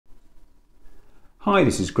Hi,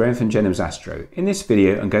 this is Graham from Jennings Astro. In this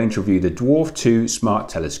video I'm going to review the Dwarf 2 Smart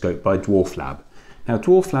Telescope by Dwarflab. Now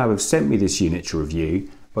Dwarflab have sent me this unit to review,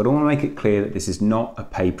 but I want to make it clear that this is not a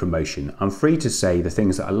paid promotion. I'm free to say the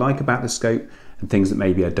things that I like about the scope and things that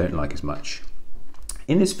maybe I don't like as much.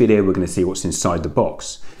 In this video we're going to see what's inside the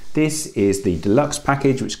box. This is the deluxe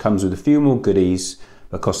package, which comes with a few more goodies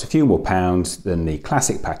that cost a few more pounds than the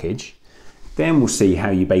classic package. Then we'll see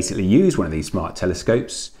how you basically use one of these smart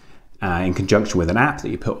telescopes in conjunction with an app that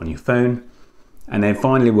you put on your phone. And then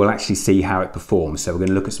finally we'll actually see how it performs. So we're going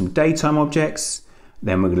to look at some daytime objects,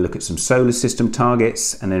 then we're going to look at some solar system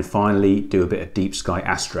targets, and then finally do a bit of deep sky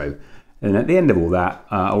astro. And at the end of all that,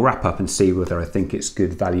 I'll wrap up and see whether I think it's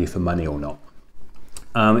good value for money or not.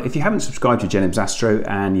 If you haven't subscribed to Jennings Astro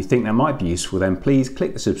and you think that might be useful, then please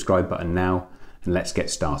click the subscribe button now and let's get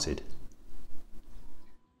started.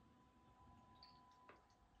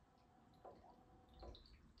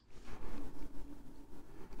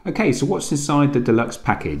 Okay, so what's inside the deluxe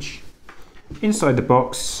package? Inside the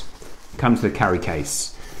box comes the carry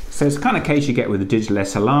case. So it's the kind of case you get with a digital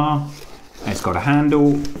SLR. It's got a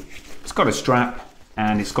handle, it's got a strap,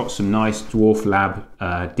 and it's got some nice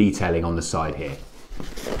Dwarflab detailing on the side here.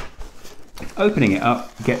 Opening it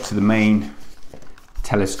up, you get to the main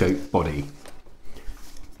telescope body.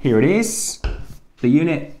 Here it is. The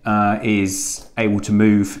unit is able to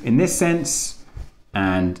move in this sense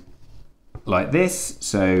and like this,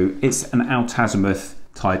 so it's an altazimuth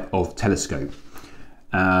type of telescope.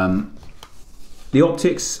 The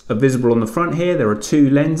optics are visible on the front here. There are two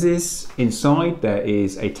lenses inside. There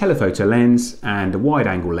is a telephoto lens and a wide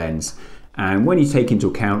angle lens, and when you take into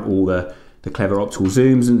account all the clever optical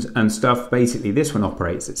zooms and stuff, basically this one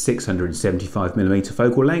operates at 675mm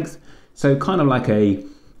focal length, so kind of like a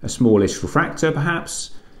smallish refractor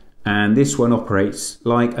perhaps, and this one operates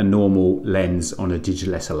like a normal lens on a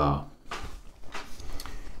digital SLR.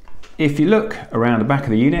 If you look around the back of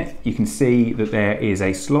the unit, you can see that there is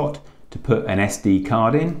a slot to put an SD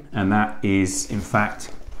card in, and that is in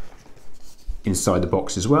fact inside the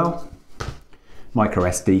box as well. Micro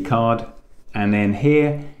SD card, and then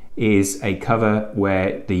here is a cover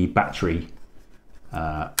where the battery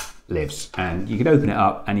lives, and you can open it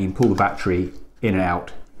up and you can pull the battery in and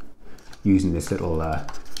out using this little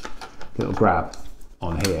grab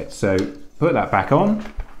on here. So put that back on.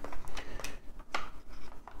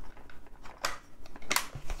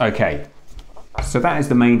 Okay, so that is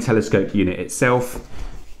the main telescope unit itself.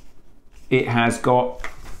 It has got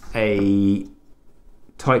a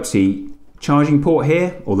Type-C charging port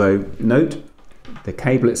here, although note, the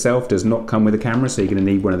cable itself does not come with a camera, so you're going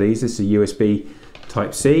to need one of these. This is a USB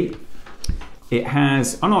Type-C. It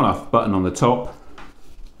has an on-off button on the top,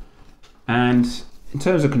 and in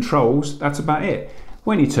terms of controls, that's about it.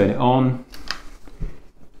 When you turn it on,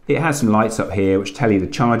 it has some lights up here which tell you the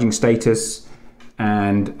charging status,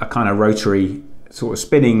 and a kind of rotary sort of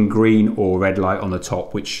spinning green or red light on the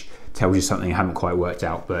top, which tells you something I haven't quite worked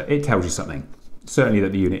out, but it tells you something, certainly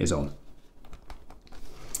that the unit is on.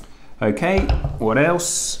 Okay, what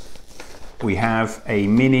else? We have a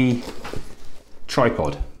mini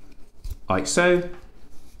tripod, like so.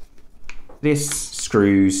 This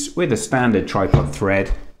screws with a standard tripod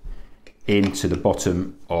thread into the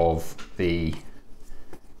bottom of the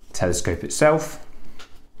telescope itself,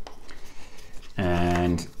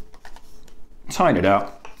 and tighten it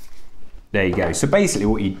up. There you go. So basically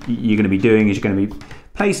what you're going to be doing is you're going to be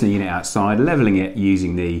placing the unit outside, leveling it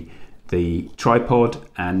using the tripod,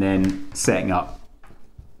 and then setting up,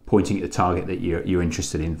 pointing at the target that you're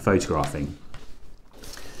interested in photographing.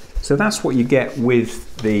 So that's what you get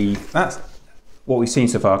with that's what we've seen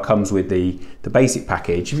so far comes with the basic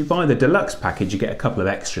package. If you buy the deluxe package, you get a couple of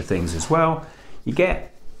extra things as well. You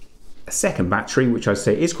get a second battery, which I'd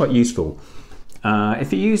say is quite useful.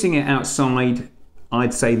 If you're using it outside,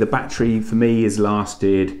 I'd say the battery for me has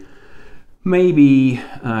lasted maybe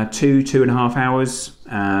 2.5 hours.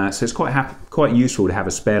 So it's quite useful to have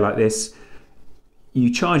a spare like this.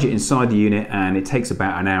 You charge it inside the unit and it takes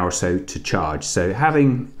about an hour or so to charge. So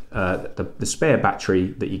having the spare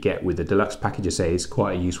battery that you get with the deluxe package, I say, is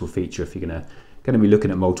quite a useful feature if you're going to be looking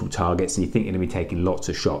at multiple targets and you think you're going to be taking lots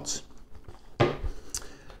of shots.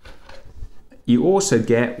 You also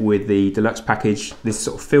get with the deluxe package this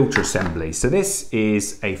sort of filter assembly. So this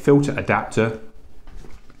is a filter adapter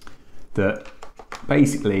that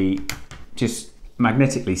basically just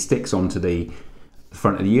magnetically sticks onto the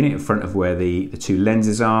front of the unit, in front of where the two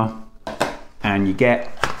lenses are, and you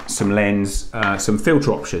get some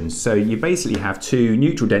filter options. So you basically have two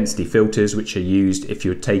neutral density filters which are used if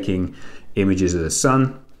you're taking images of the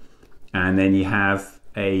sun, and then you have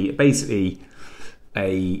basically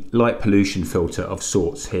a light pollution filter of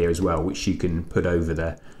sorts here as well, which you can put over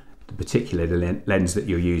the particular lens that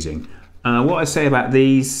you're using. What I say about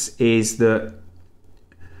these is that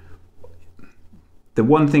the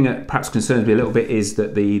one thing that perhaps concerns me a little bit is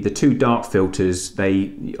that the two dark filters,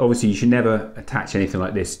 obviously you should never attach anything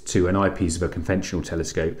like this to an eyepiece of a conventional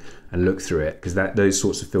telescope and look through it, because those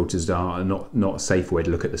sorts of filters are not a safe way to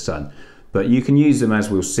look at the sun. But you can use them, as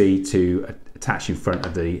we'll see, to attach in front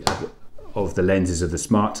of the lenses of the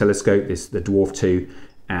smart telescope, the Dwarf 2,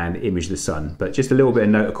 and image the sun. But just a little bit of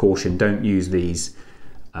note of caution: don't use these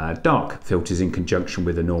dark filters in conjunction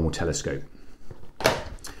with a normal telescope.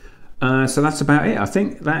 So that's about it. I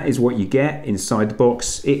think that is what you get inside the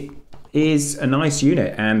box. It is a nice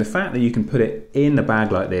unit, and the fact that you can put it in the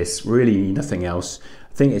bag like this, really nothing else,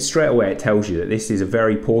 I think straight away it tells you that this is a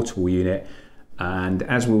very portable unit. And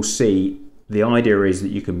as we'll see, the idea is that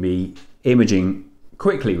you can be imaging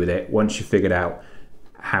quickly with it once you've figured out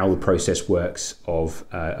how the process works of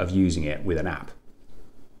using it with an app.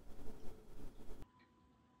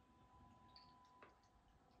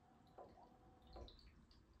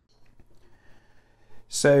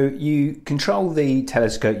 So you control the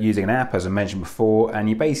telescope using an app, as I mentioned before, and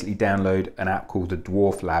you basically download an app called the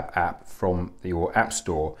Dwarflab app from your app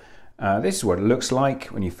store. This is what it looks like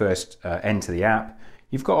when you first enter the app.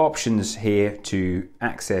 You've got options here to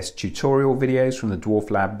access tutorial videos from the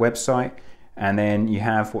Dwarflab website, and then you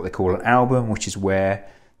have what they call an album, which is where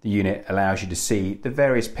the unit allows you to see the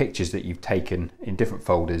various pictures that you've taken in different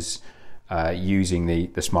folders using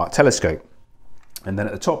the smart telescope. And then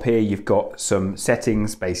at the top here you've got some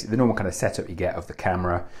settings, basically the normal kind of setup you get of the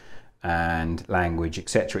camera and language,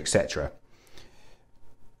 etc, etc.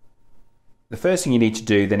 The first thing you need to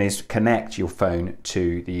do then is connect your phone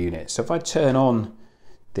to the unit. So if I turn on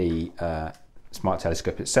the smart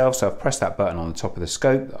telescope itself, so I've pressed that button on the top of the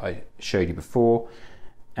scope that I showed you before,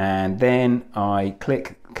 and then I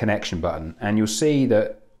click connection button, and you'll see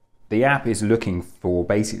that the app is looking for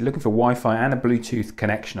Wi-Fi and a Bluetooth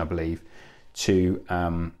connection, I believe, to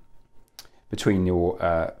between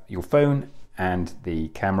your phone and the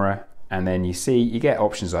camera. And then you get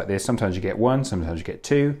options like this. Sometimes you get one, sometimes you get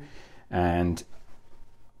two, and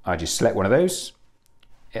I just select one of those.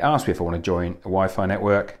 It asks me if I want to join a Wi-Fi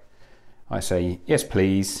network. I say yes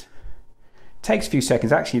please. It takes a few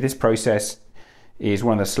seconds. Actually, this process is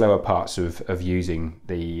one of the slower parts of using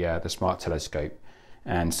the smart telescope,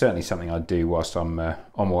 and certainly something I'd do whilst I'm on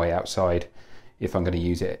my way outside if I'm going to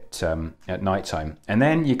use it at night time. And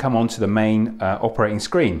then you come onto the main operating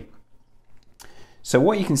screen. So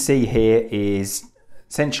what you can see here is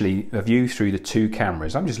essentially a view through the two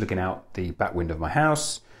cameras. I'm just looking out the back window of my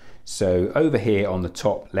house. So over here on the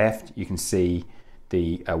top left you can see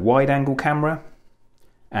the wide angle camera,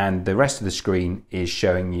 and the rest of the screen is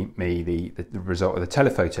showing me the result of the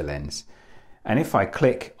telephoto lens. And if I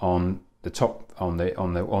click on the top on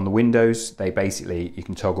the windows, they basically, you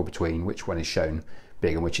can toggle between which one is shown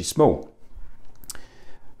big and which is small.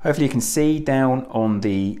 Hopefully you can see down on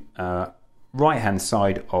the right hand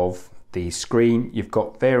side of the screen you've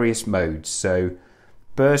got various modes. So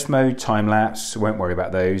burst mode, time lapse, won't worry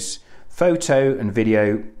about those. Photo and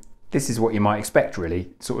video, this is what you might expect really,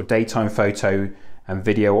 sort of daytime photo and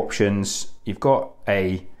video options. You've got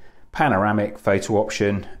a panoramic photo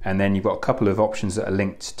option, and then you've got a couple of options that are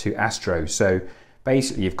linked to astro. So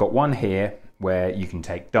basically you've got one here where you can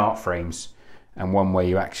take dark frames, and one where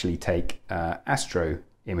you actually take astro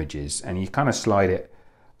images, and you kind of slide it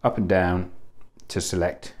up and down to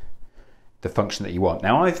select the function that you want.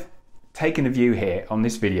 Now I've taken a view here on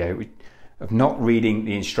this video of not reading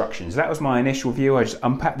the instructions. That was my initial view. I just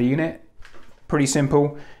unpacked the unit, pretty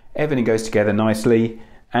simple, everything goes together nicely.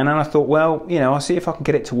 And then I thought, well, you know, I'll see if I can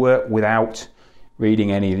get it to work without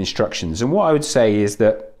reading any of the instructions. And what I would say is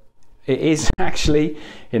that it is actually,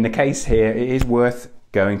 in the case here, it is worth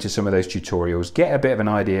going to some of those tutorials, get a bit of an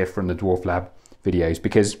idea from the Dwarflab videos,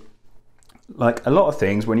 because like a lot of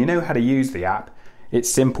things, when you know how to use the app, it's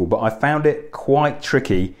simple, but I found it quite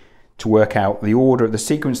tricky to work out the order, the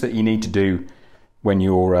sequence that you need to do when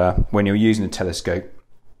you're using a telescope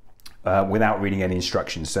without reading any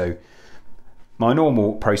instructions. So my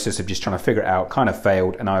normal process of just trying to figure it out kind of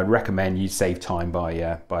failed, and I would recommend you save time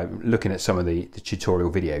by looking at some of the tutorial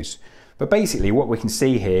videos. But basically what we can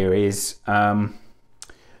see here is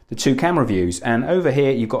the two camera views, and over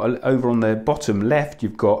here you've got over on the bottom left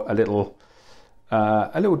you've got a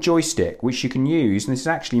little joystick which you can use, and this is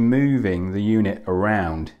actually moving the unit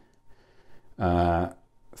around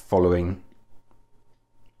following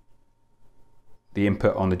the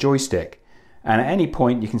input on the joystick. And at any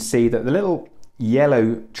point you can see that the little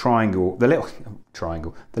yellow triangle, the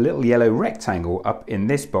little yellow rectangle up in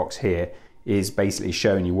this box here is basically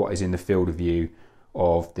showing you what is in the field of view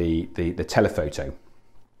of the telephoto.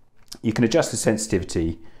 You can adjust the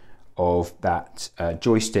sensitivity of that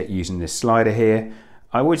joystick using this slider here.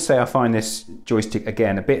 I would say I find this joystick,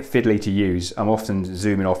 again, a bit fiddly to use. I'm often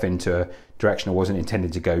zooming off into a direction I wasn't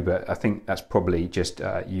intended to go, but I think that's probably just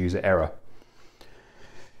user error.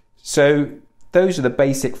 So those are the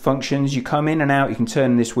basic functions. You come in and out, you can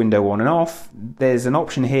turn this window on and off. There's an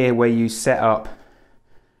option here where you set up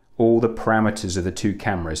all the parameters of the two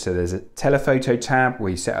cameras. So there's a telephoto tab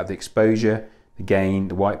where you set up the exposure, the gain,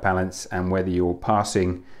 the white balance, and whether you're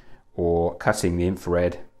passing or cutting the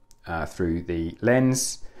infrared through the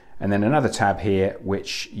lens. And then another tab here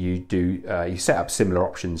which you set up similar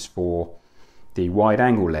options for the wide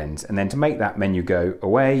angle lens. And then to make that menu go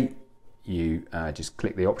away, you just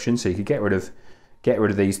click the option. So you could get rid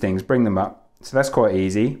of these things, bring them up. So that's quite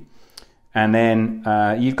easy. And then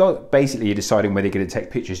you've got, basically you're deciding whether you're going to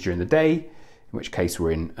take pictures during the day, in which case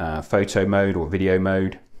we're in photo mode or video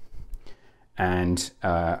mode, and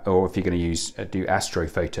or if you're going to do astro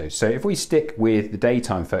photos. So if we stick with the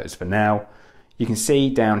daytime photos for now, you can see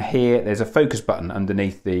down here there's a focus button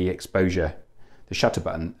underneath the exposure, the shutter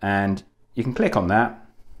button, and you can click on that,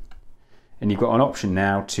 and you've got an option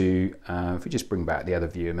now to, if we just bring back the other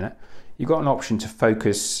view a minute, you've got an option to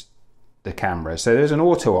focus the camera. So there's an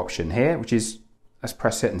auto option here, which is, let's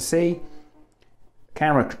press it and see.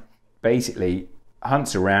 Camera basically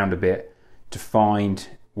hunts around a bit to find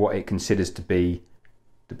what it considers to be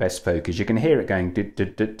the best focus. You can hear it going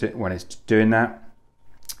when it's doing that.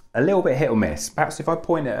 A little bit hit or miss. Perhaps if I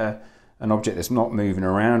point at an object that's not moving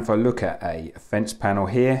around, if I look at a fence panel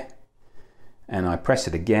here and I press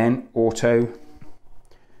it again, auto,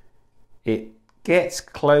 it gets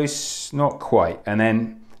close, not quite, and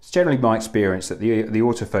then it's generally my experience that the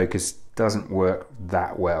autofocus doesn't work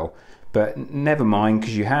that well. But never mind,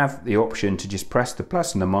 because you have the option to just press the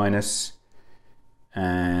plus and the minus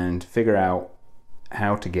and figure out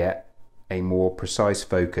how to get a more precise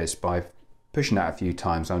focus by pushing that a few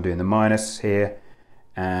times. I'm doing the minus here,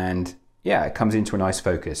 and yeah, it comes into a nice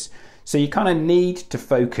focus. So you kind of need to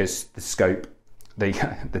focus the scope,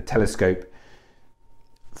 the telescope,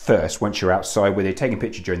 first once you're outside, whether you're taking a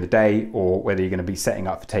picture during the day or whether you're going to be setting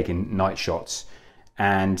up for taking night shots.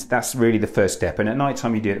 And that's really the first step. And at night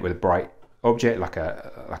time you do it with a bright object like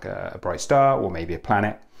a bright star or maybe a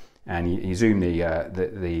planet, and you zoom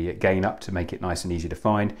the gain up to make it nice and easy to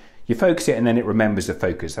find. You focus it and then it remembers the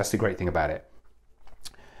focus. That's the great thing about it.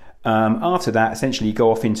 After that, essentially you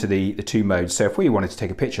go off into the two modes. So if we wanted to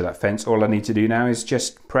take a picture of that fence, all I need to do now is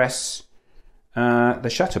just press the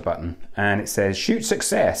shutter button and it says shoot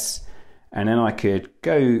success, and then I could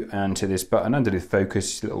go into this button under the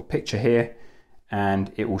focus, little picture here,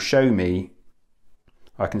 and it will show me,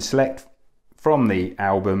 I can select from the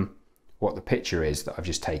album what the picture is that I've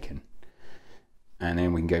just taken, and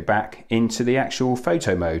then we can go back into the actual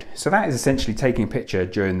photo mode. So that is essentially taking a picture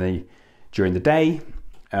during the day.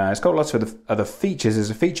 It's got lots of other features.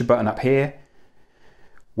 There's a feature button up here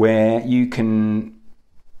where you can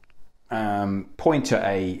point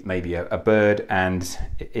to maybe a bird, and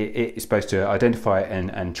it's supposed to identify it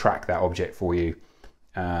and track that object for you.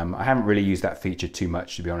 I haven't really used that feature too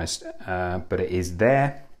much, to be honest, but it is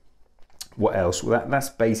there. What else? Well, that's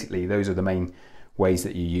basically, those are the main ways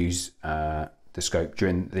that you use the scope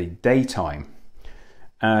during the daytime.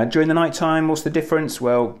 During the night time, what's the difference?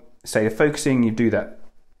 Well, say the focusing, you do that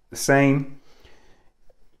the same.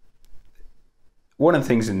 One of the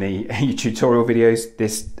things in the tutorial videos,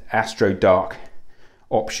 this Astro Dark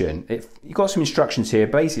option, you've got some instructions here.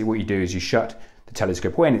 Basically what you do is you shut the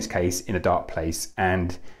telescope away in its case in a dark place,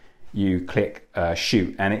 and you click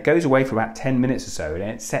shoot, and it goes away for about 10 minutes or so, and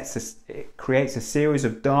it creates a series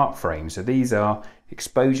of dark frames. So these are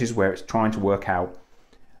exposures where it's trying to work out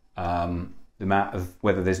the amount of,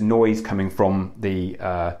 whether there's noise coming from the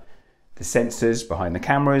sensors behind the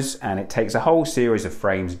cameras, and it takes a whole series of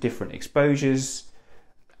frames, different exposures,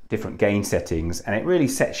 different gain settings, and it really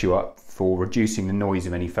sets you up for reducing the noise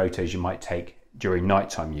of any photos you might take during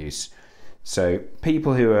nighttime use. So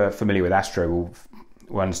people who are familiar with Astro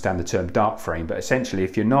will understand the term dark frame, but essentially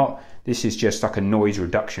if you're not, this is just like a noise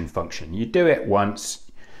reduction function. You do it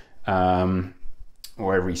once or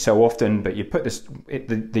every so often, but you put this,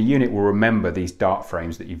 the unit will remember these dark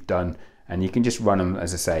frames that you've done, and you can just run them,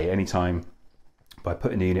 as I say, anytime by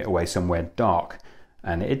putting the unit away somewhere dark,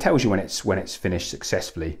 and it tells you when it's finished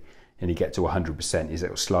successfully, and you get to 100%, is a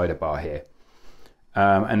little slider bar here.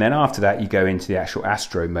 And then after that you go into the actual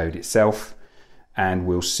Astro mode itself, and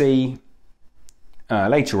we'll see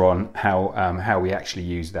later on how we actually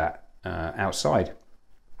use that outside.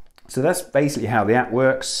 So that's basically how the app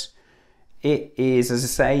works. It is, as I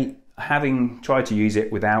say, having tried to use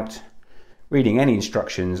it without reading any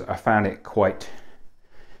instructions, I found it quite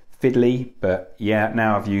fiddly, but yeah,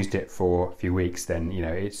 now I've used it for a few weeks, then you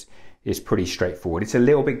know it's pretty straightforward. It's a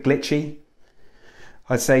little bit glitchy.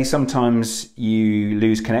 I'd say sometimes you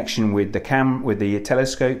lose connection with the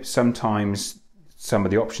telescope. Sometimes some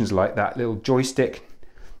of the options like that little joystick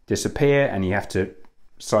disappear and you have to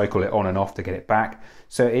cycle it on and off to get it back.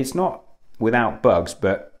 So it's not without bugs,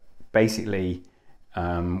 but basically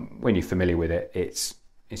when you're familiar with it,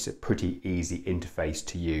 it's a pretty easy interface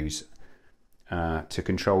to use to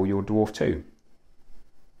control your Dwarf 2.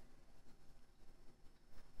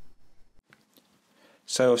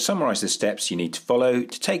 So I've summarised the steps you need to follow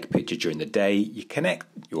to take a picture during the day. You connect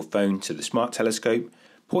your phone to the smart telescope,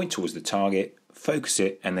 point towards the target, focus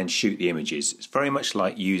it, and then shoot the images. It's very much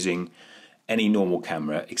like using any normal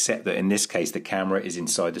camera, except that in this case the camera is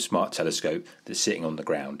inside the smart telescope that's sitting on the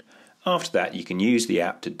ground. After that, you can use the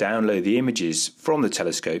app to download the images from the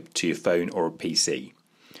telescope to your phone or a PC.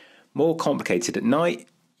 More complicated at night,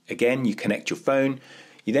 again you connect your phone.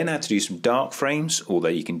 You then have to do some dark frames, although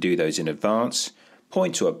you can do those in advance.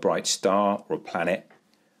 Point to a bright star or a planet,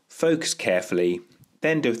 focus carefully,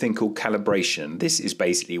 then do a thing called calibration. This is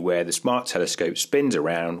basically where the smart telescope spins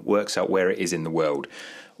around, works out where it is in the world,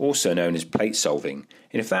 also known as plate solving.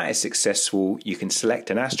 And if that is successful, you can select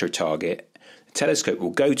an astro target, the telescope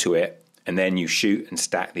will go to it, and then you shoot and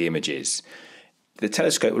stack the images. The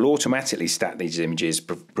telescope will automatically stack these images,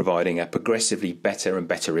 providing a progressively better and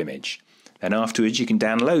better image. And afterwards you can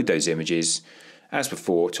download those images as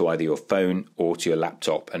before to either your phone or to your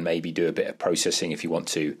laptop and maybe do a bit of processing if you want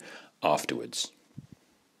to afterwards.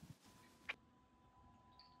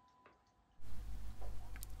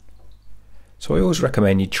 So I always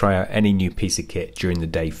recommend you try out any new piece of kit during the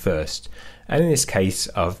day first, and in this case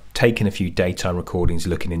I've taken a few daytime recordings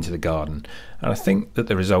looking into the garden and I think that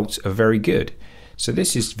the results are very good. So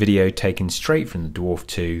this is video taken straight from the Dwarf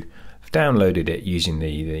 2. Downloaded it using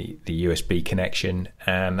the USB connection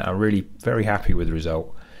and I'm really very happy with the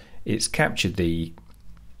result. It's captured the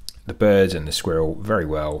birds and the squirrel very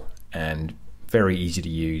well and very easy to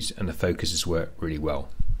use, and the focus has worked really well.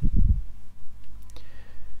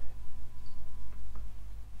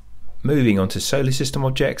 Moving on to solar system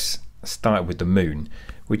objects, I started with the moon,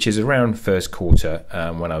 which is around first quarter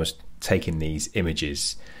when I was taking these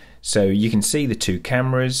images. So you can see the two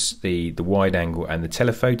cameras, the wide angle and the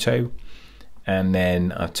telephoto, and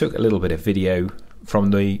then I took a little bit of video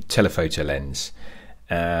from the telephoto lens.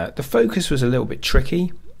 The focus was a little bit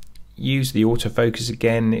tricky. Used the autofocus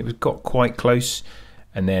again, it got quite close,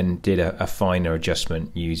 and then did a finer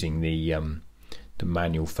adjustment using the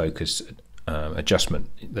manual focus adjustment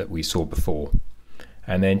that we saw before.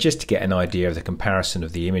 And then just to get an idea of the comparison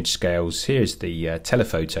of the image scales, here's the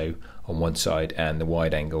telephoto on one side and the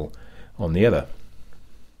wide angle on the other.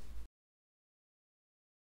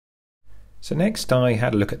 So next I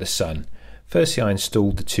had a look at the sun. Firstly I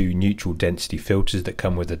installed the two neutral density filters that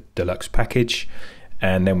come with the deluxe package,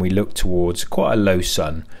 and then we looked towards quite a low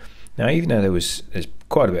sun. Now even though there's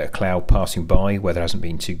quite a bit of cloud passing by, weather hasn't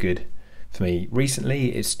been too good for me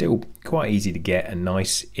recently, it's still quite easy to get a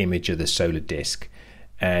nice image of the solar disk.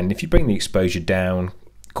 And if you bring the exposure down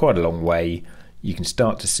quite a long way, you can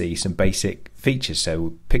start to see some basic features. So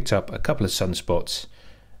we picked up a couple of sunspots.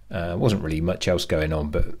 Wasn't really much else going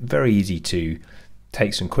on, but very easy to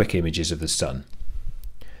take some quick images of the sun.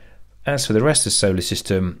 As for the rest of the solar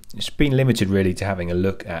system, it's been limited really to having a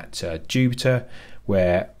look at Jupiter,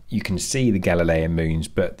 where you can see the Galilean moons,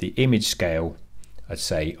 but the image scale, I'd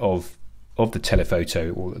say, of the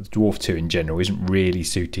telephoto or the Dwarf 2 in general isn't really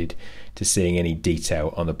suited to seeing any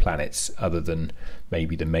detail on the planets other than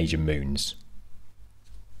maybe the major moons.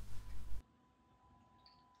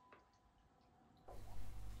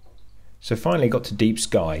 So finally got to deep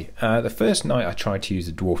sky. The first night I tried to use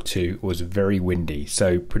the Dwarf 2 was very windy,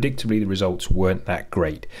 so predictably the results weren't that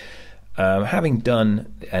great. Having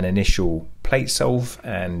done an initial plate solve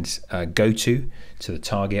and go to the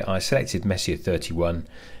target, I selected Messier 31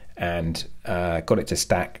 and got it to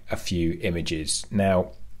stack a few images.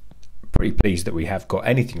 Now, pretty pleased that we have got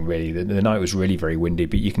anything really. The night was really very windy,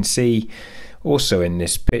 but you can see also in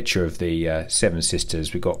this picture of the Seven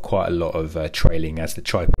Sisters, we got quite a lot of trailing as the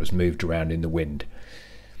tripod was moved around in the wind.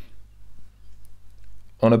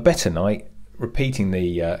 On a better night, repeating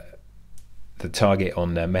the target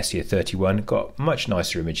on Messier 31, got a much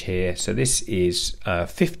nicer image here. So this is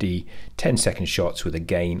 50 10-second shots with a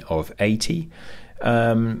gain of 80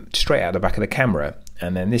 straight out the back of the camera,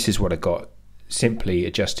 and then this is what I got simply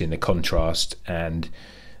adjusting the contrast and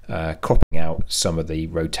cropping out some of the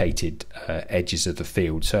rotated edges of the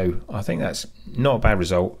field. So I think that's not a bad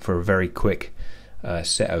result for a very quick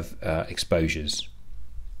set of exposures.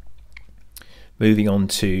 Moving on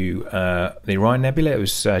to the Orion Nebula, it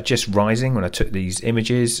was just rising when I took these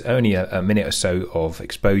images, only a minute or so of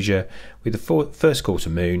exposure with the first quarter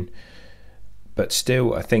moon, but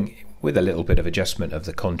still I think with a little bit of adjustment of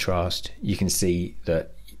the contrast you can see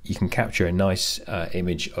that you can capture a nice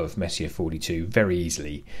image of Messier 42 very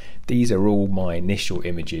easily. These are all my initial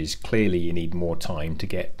images. Clearly you need more time to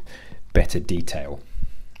get better detail.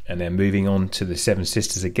 And then moving on to the Seven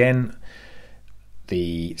Sisters again,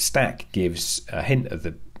 the stack gives a hint of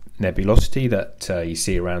the nebulosity that you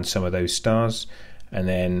see around some of those stars, and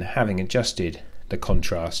then having adjusted the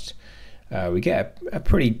contrast we get a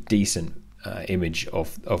pretty decent image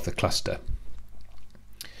of the cluster.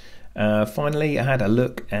 Finally, I had a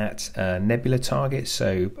look at nebula targets,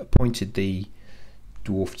 so I pointed the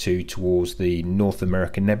Dwarf 2 towards the North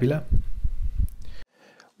American Nebula.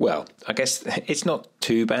 Well, I guess it's not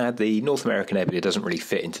too bad. The North American Nebula doesn't really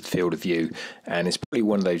fit into the field of view, and it's probably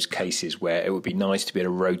one of those cases where it would be nice to be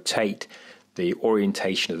able to rotate the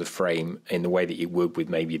orientation of the frame in the way that you would with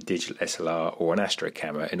maybe a digital SLR or an Astro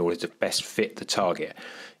camera in order to best fit the target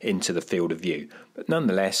into the field of view. But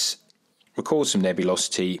nonetheless, records some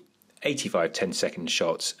nebulosity, 85 10-second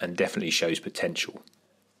shots, and definitely shows potential.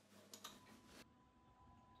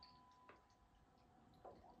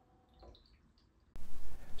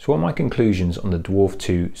 So what are my conclusions on the Dwarf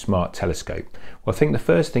 2 Smart Telescope? Well, I think the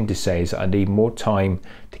first thing to say is that I need more time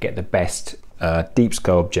to get the best deep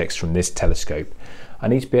sky objects from this telescope. I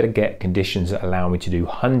need to be able to get conditions that allow me to do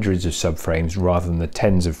hundreds of subframes rather than the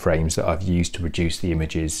tens of frames that I've used to produce the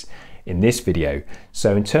images in this video.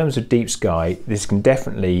 So in terms of deep sky, this can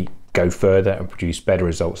definitely go further and produce better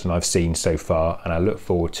results than I've seen so far, and I look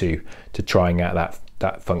forward to trying out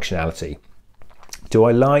that functionality. Do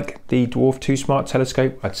I like the Dwarf 2 Smart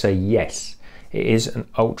Telescope? I'd say yes. It is an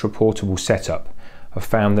ultra portable setup. I've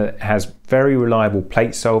found that it has very reliable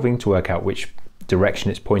plate solving to work out which direction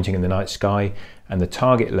it's pointing in the night sky, and the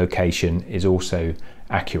target location is also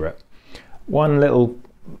accurate. One little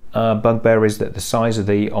bugbear is that the size of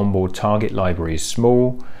the onboard target library is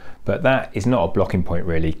small, but that is not a blocking point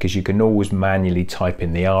really, because you can always manually type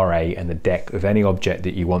in the RA and the DEC of any object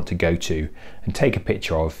that you want to go to and take a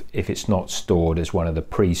picture of if it's not stored as one of the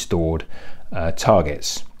pre-stored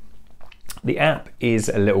targets. The app is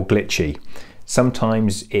a little glitchy.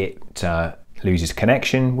 Sometimes it loses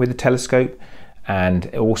connection with the telescope,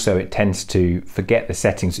 and also it tends to forget the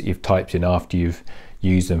settings that you've typed in after you've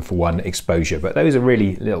used them for one exposure. But those are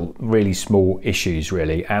really small issues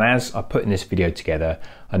really, and as I put in this video together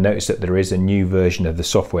I noticed that there is a new version of the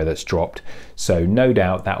software that's dropped, so no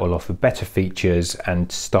doubt that will offer better features and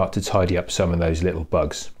start to tidy up some of those little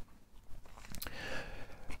bugs.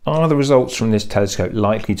 Are the results from this telescope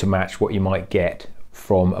likely to match what you might get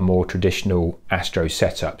from a more traditional astro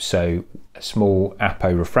setup? So a small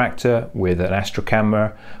apo refractor with an astro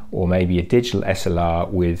camera, or maybe a digital SLR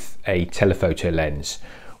with a telephoto lens?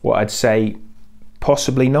 Well, I'd say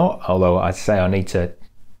possibly not, although I'd say I need to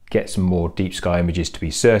get some more deep sky images to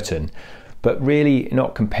be certain, but really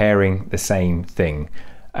not comparing the same thing.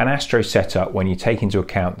 An astro setup, when you take into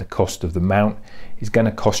account the cost of the mount, is going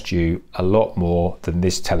to cost you a lot more than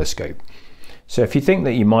this telescope. So if you think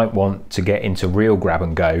that you might want to get into real grab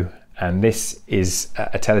and go, and this is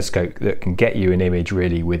a telescope that can get you an image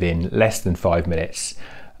really within less than 5 minutes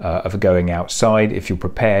of going outside, if you're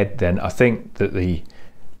prepared, then I think that the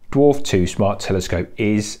Dwarf 2 Smart Telescope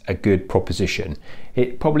is a good proposition.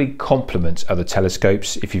 It probably complements other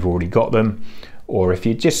telescopes if you've already got them, or if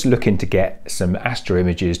you're just looking to get some astro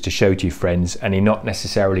images to show to your friends and you're not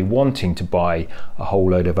necessarily wanting to buy a whole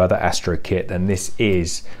load of other astro kit, then this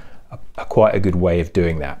is quite a good way of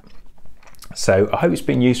doing that. So I hope it's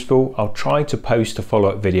been useful. I'll try to post a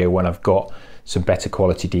follow-up video when I've got some better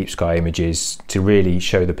quality deep sky images to really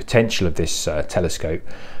show the potential of this telescope.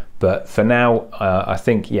 But for now, I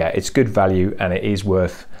think, yeah, it's good value and it is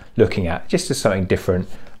worth looking at just as something different,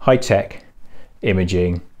 high-tech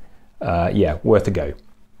imaging, yeah, worth a go.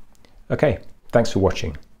 Okay, thanks for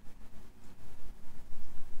watching.